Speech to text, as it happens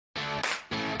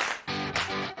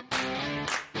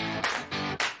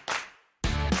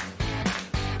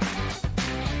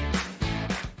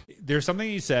there's something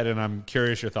you said, and I'm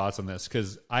curious your thoughts on this,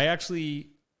 because I'm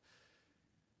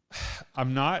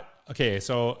not, okay,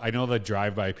 so I know the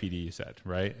drive-by PD you said,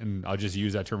 right? And I'll just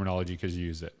use that terminology because you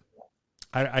use it.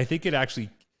 I think it actually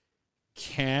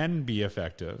can be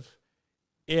effective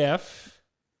if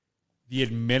the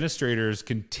administrators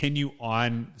continue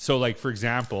on. So like, for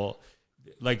example,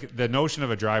 like the notion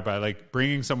of a drive-by, like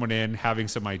bringing someone in, having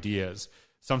some ideas.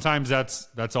 Sometimes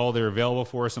that's all they're available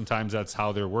for. Sometimes that's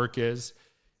how their work is,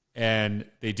 and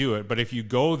they do it. But if you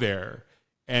go there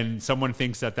and someone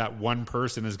thinks that one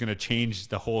person is going to change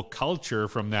the whole culture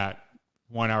from that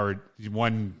 1 hour,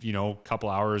 couple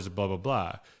hours, blah, blah,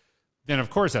 blah, then of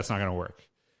course that's not going to work.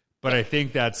 But I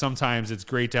think that sometimes it's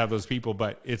great to have those people,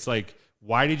 but it's like,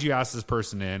 why did you ask this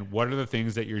person in? What are the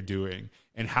things that you're doing?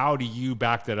 And how do you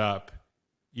back that up,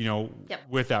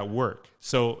 with that work?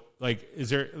 So like, is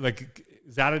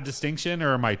that a distinction,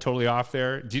 or am I totally off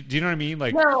there? Do you know what I mean?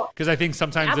 Like, because I think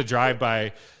sometimes the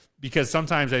drive-by, because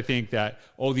sometimes I think that,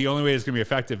 the only way it's going to be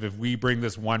effective if we bring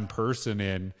this one person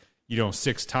in,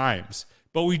 6 times,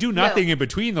 but we do nothing in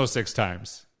between those 6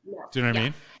 times. No. Do you know what I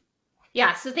mean?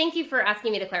 Yeah. So thank you for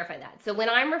asking me to clarify that. So when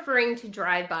I'm referring to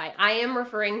drive-by, I am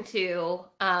referring to,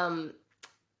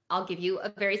 I'll give you a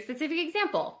very specific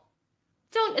example.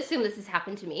 Don't assume this has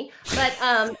happened to me, but,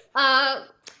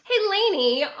 hey,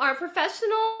 Lainie, our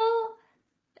professional,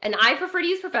 and I prefer to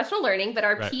use professional learning, but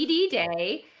our PD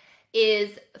day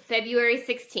is February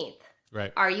 16th.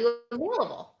 Right. Are you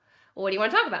available? Well, what do you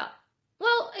want to talk about?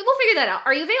 Well, we'll figure that out.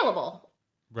 Are you available?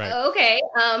 Right. Okay.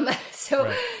 So,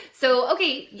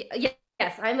 okay.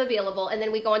 Yes, I'm available. And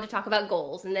then we go on to talk about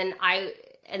goals. And then I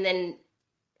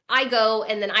go,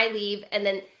 and then I leave, and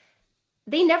then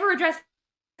they never address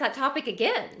that topic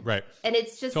again. Right. And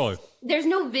it's just, there's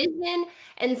no vision.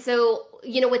 And so,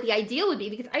 what the ideal would be,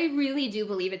 because I really do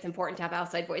believe it's important to have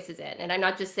outside voices in. And I'm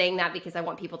not just saying that because I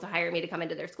want people to hire me to come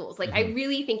into their schools. Like, I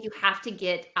really think you have to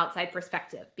get outside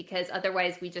perspective, because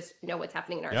otherwise we just know what's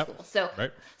happening in our schools. So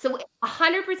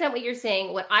 100% what you're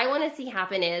saying, what I want to see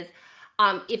happen is,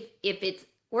 if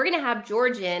we're going to have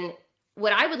George in,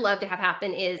 what I would love to have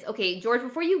happen is, okay, George,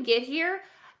 before you get here,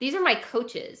 these are my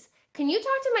coaches. Can you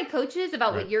talk to my coaches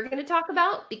about what you're going to talk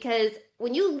about? Because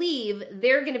when you leave,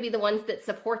 they're going to be the ones that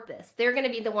support this. They're going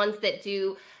to be the ones that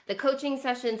do the coaching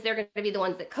sessions. They're going to be the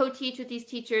ones that co-teach with these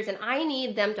teachers. And I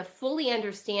need them to fully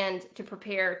understand, to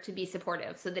prepare, to be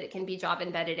supportive, so that it can be job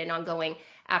embedded and ongoing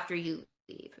after you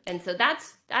leave. And so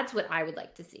that's what I would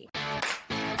like to see.